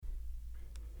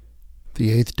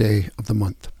The 8th day of the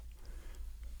month.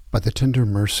 By the tender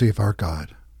mercy of our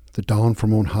God, the dawn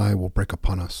from on high will break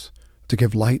upon us, to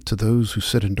give light to those who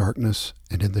sit in darkness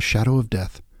and in the shadow of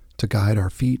death, to guide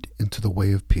our feet into the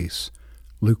way of peace.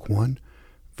 Luke 1,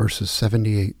 verses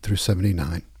 78 through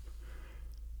 79.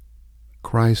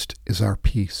 Christ is our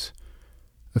peace.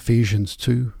 Ephesians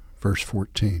 2, verse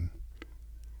 14.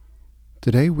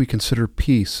 Today we consider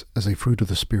peace as a fruit of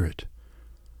the Spirit.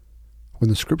 When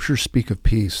the Scriptures speak of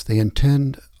peace, they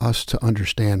intend us to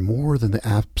understand more than the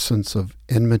absence of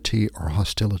enmity or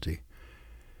hostility.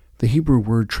 The Hebrew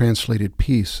word translated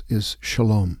peace is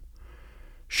shalom.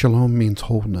 Shalom means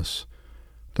wholeness,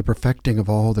 the perfecting of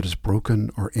all that is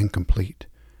broken or incomplete.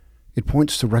 It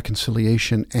points to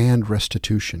reconciliation and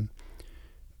restitution.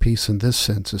 Peace in this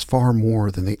sense is far more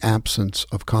than the absence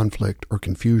of conflict or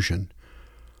confusion.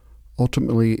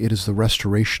 Ultimately, it is the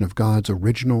restoration of God's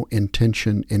original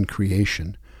intention in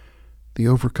creation, the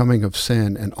overcoming of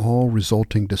sin and all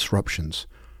resulting disruptions.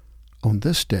 On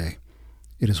this day,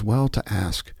 it is well to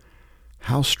ask,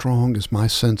 how strong is my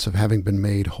sense of having been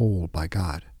made whole by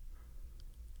God?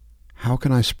 How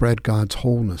can I spread God's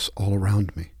wholeness all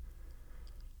around me?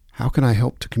 How can I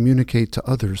help to communicate to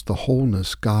others the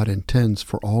wholeness God intends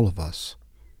for all of us?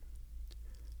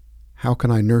 How can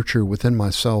I nurture within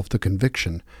myself the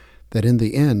conviction that in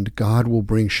the end God will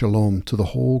bring shalom to the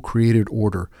whole created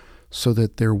order so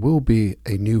that there will be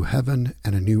a new heaven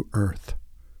and a new earth?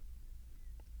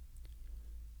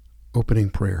 Opening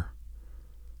prayer.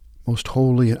 Most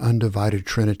holy and undivided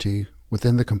Trinity,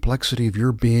 within the complexity of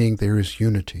your being there is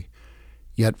unity,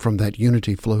 yet from that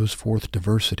unity flows forth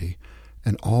diversity,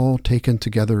 and all taken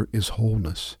together is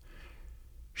wholeness.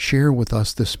 Share with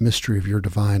us this mystery of your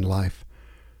divine life,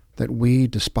 that we,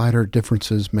 despite our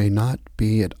differences, may not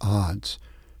be at odds,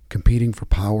 competing for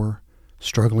power,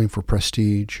 struggling for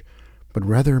prestige, but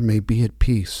rather may be at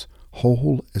peace,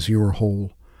 whole as you are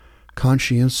whole,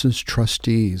 conscientious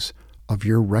trustees of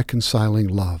your reconciling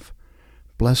love.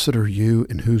 Blessed are you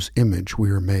in whose image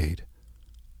we are made.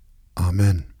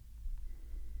 Amen.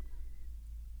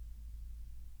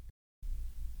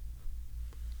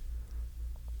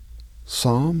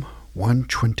 Psalm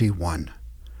 121.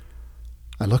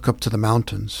 I look up to the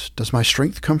mountains. Does my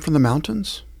strength come from the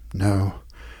mountains? No.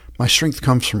 My strength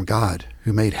comes from God,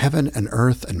 who made heaven and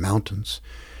earth and mountains.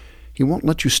 He won't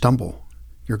let you stumble.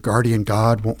 Your guardian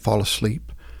God won't fall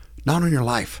asleep. Not on your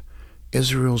life.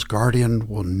 Israel's guardian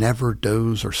will never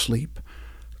doze or sleep.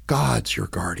 God's your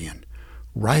guardian,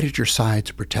 right at your side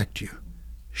to protect you,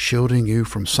 shielding you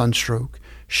from sunstroke,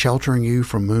 sheltering you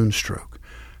from moonstroke.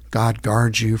 God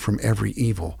guards you from every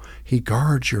evil. He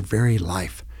guards your very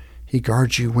life. He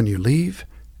guards you when you leave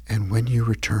and when you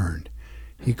return.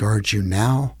 He guards you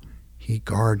now. He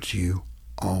guards you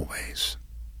always.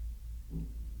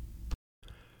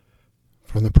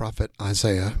 From the prophet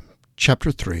Isaiah,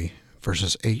 chapter 3,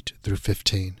 verses 8 through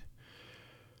 15.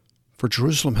 For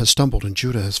Jerusalem has stumbled and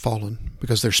Judah has fallen,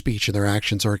 because their speech and their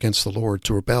actions are against the Lord,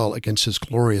 to rebel against his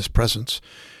glorious presence.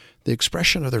 The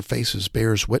expression of their faces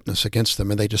bears witness against them,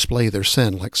 and they display their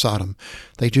sin like Sodom.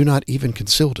 They do not even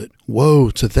conceal it. Woe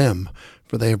to them,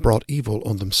 for they have brought evil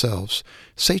on themselves.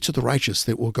 Say to the righteous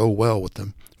that it will go well with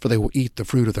them, for they will eat the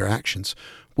fruit of their actions.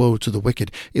 Woe to the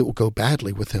wicked, it will go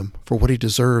badly with him, for what he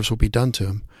deserves will be done to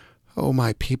him. O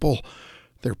my people,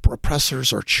 their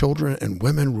oppressors are children, and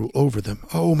women rule over them.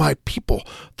 O my people,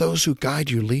 those who guide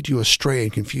you lead you astray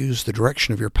and confuse the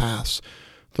direction of your paths.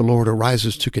 The Lord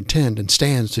arises to contend and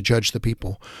stands to judge the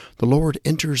people. The Lord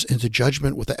enters into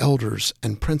judgment with the elders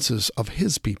and princes of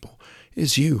his people. It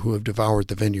is you who have devoured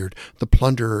the vineyard. The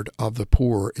plunder of the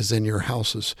poor is in your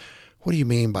houses. What do you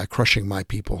mean by crushing my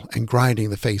people and grinding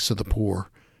the face of the poor?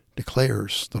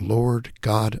 Declares the Lord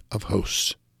God of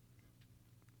hosts.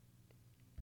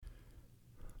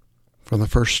 From the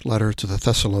first letter to the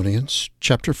Thessalonians,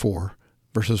 chapter 4,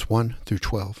 verses 1 through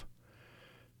 12.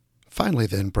 Finally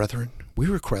then, brethren, we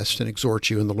request and exhort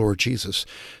you in the Lord Jesus,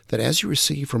 that as you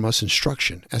receive from us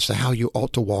instruction as to how you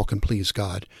ought to walk and please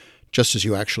God, just as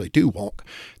you actually do walk,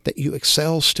 that you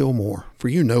excel still more, for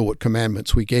you know what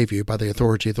commandments we gave you by the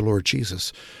authority of the Lord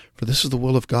Jesus. For this is the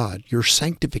will of God, your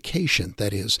sanctification,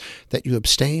 that is, that you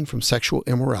abstain from sexual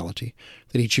immorality,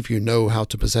 that each of you know how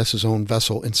to possess his own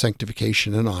vessel in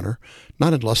sanctification and honor,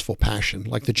 not in lustful passion,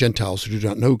 like the Gentiles who do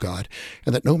not know God,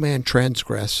 and that no man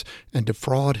transgress and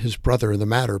defraud his brother in the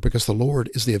matter, because the Lord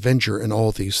is the avenger in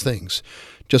all these things,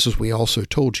 just as we also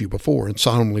told you before and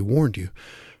solemnly warned you.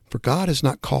 For God has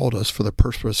not called us for the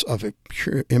purpose of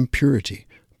impurity,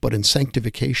 but in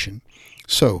sanctification.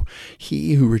 So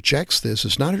he who rejects this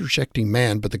is not rejecting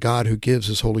man, but the God who gives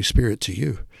his Holy Spirit to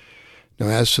you. Now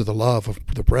as to the love of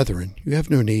the brethren, you have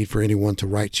no need for anyone to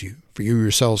write to you, for you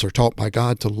yourselves are taught by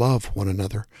God to love one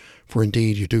another. For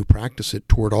indeed you do practice it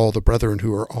toward all the brethren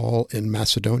who are all in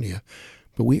Macedonia.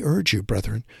 But we urge you,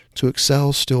 brethren, to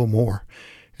excel still more,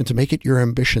 and to make it your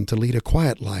ambition to lead a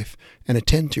quiet life and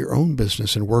attend to your own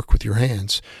business and work with your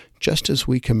hands, just as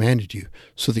we commanded you,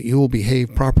 so that you will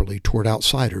behave properly toward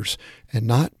outsiders and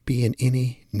not be in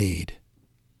any need.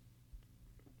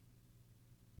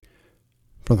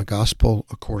 From the Gospel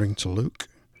according to Luke,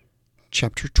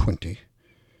 chapter 20,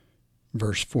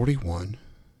 verse 41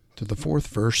 to the 4th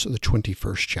verse of the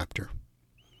 21st chapter.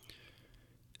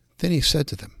 Then he said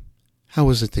to them, "How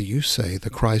is it that you say the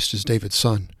Christ is David's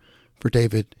son? For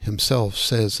David himself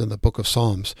says in the book of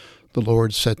Psalms, 'The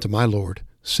Lord said to my Lord,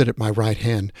 sit at my right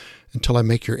hand until I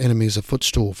make your enemies a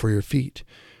footstool for your feet.'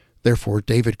 Therefore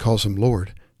David calls him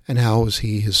Lord, and how is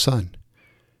he his son?"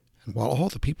 And while all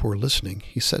the people were listening,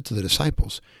 he said to the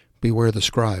disciples, "Beware the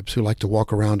scribes who like to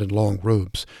walk around in long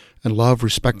robes, and love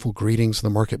respectful greetings in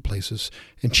the marketplaces,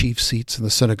 and chief seats in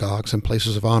the synagogues and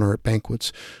places of honor at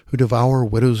banquets, who devour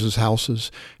widows'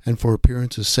 houses, and for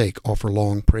appearance's sake offer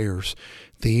long prayers.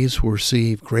 These will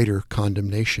receive greater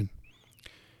condemnation."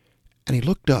 And he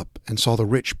looked up and saw the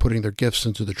rich putting their gifts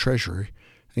into the treasury,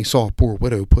 and he saw a poor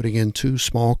widow putting in 2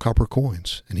 small copper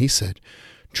coins. And he said,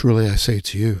 "Truly I say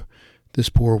to you, this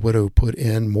poor widow put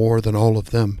in more than all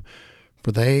of them,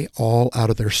 for they all out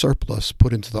of their surplus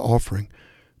put into the offering,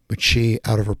 but she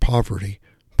out of her poverty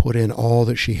put in all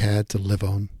that she had to live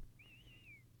on."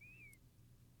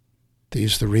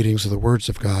 These are the readings of the words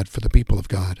of God for the people of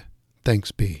God.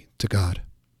 Thanks be to God.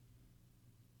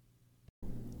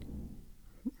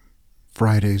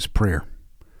 Friday's Prayer.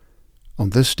 On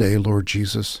this day, Lord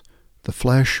Jesus, the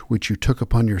flesh which you took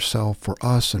upon yourself for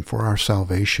us and for our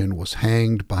salvation was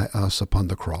hanged by us upon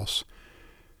the cross.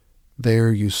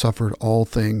 There you suffered all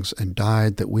things and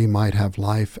died that we might have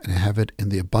life and have it in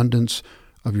the abundance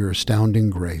of your astounding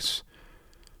grace.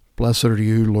 Blessed are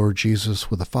you, Lord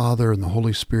Jesus, with the Father and the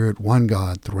Holy Spirit, one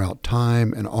God, throughout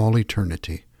time and all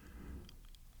eternity.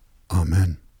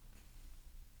 Amen.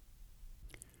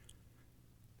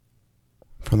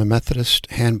 From the Methodist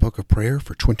Handbook of Prayer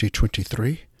for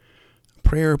 2023,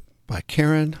 prayer by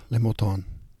Karen Lemouton.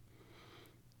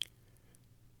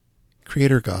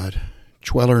 Creator God,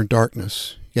 dweller in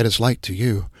darkness, yet is light to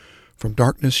you. From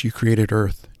darkness you created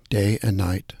earth, day and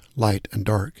night, light and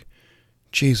dark.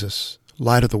 Jesus,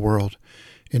 light of the world,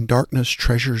 in darkness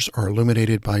treasures are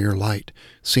illuminated by your light,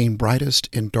 seen brightest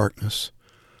in darkness.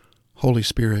 Holy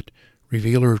Spirit,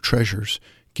 revealer of treasures,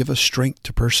 give us strength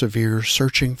to persevere,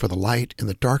 searching for the light in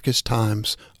the darkest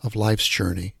times of life's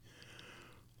journey.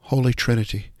 Holy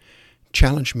Trinity,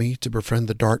 challenge me to befriend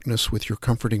the darkness with your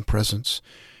comforting presence.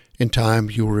 In time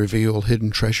you will reveal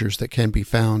hidden treasures that can be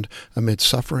found amid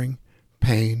suffering,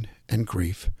 pain, and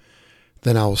grief.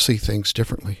 Then I will see things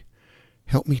differently.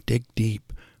 Help me dig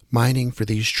deep, mining for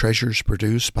these treasures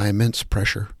produced by immense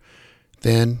pressure.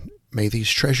 Then may these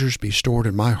treasures be stored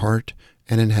in my heart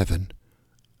and in heaven.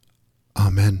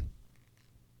 Amen.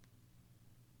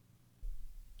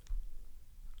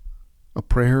 A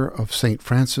prayer of St.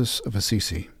 Francis of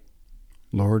Assisi.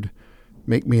 Lord,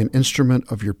 make me an instrument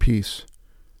of your peace.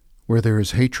 Where there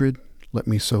is hatred, let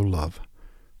me sow love.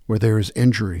 Where there is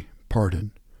injury,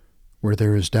 pardon. Where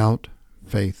there is doubt,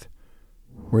 faith.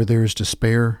 Where there is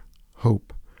despair,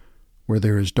 hope. Where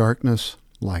there is darkness,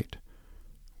 light.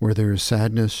 Where there is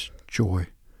sadness, joy.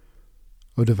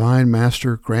 O divine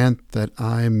Master, grant that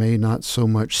I may not so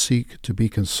much seek to be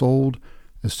consoled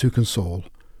as to console,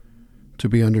 to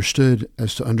be understood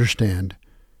as to understand,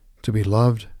 to be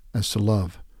loved as to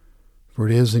love. For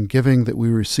it is in giving that we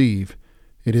receive,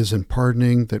 it is in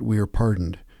pardoning that we are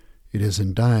pardoned, it is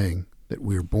in dying that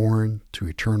we are born to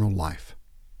eternal life.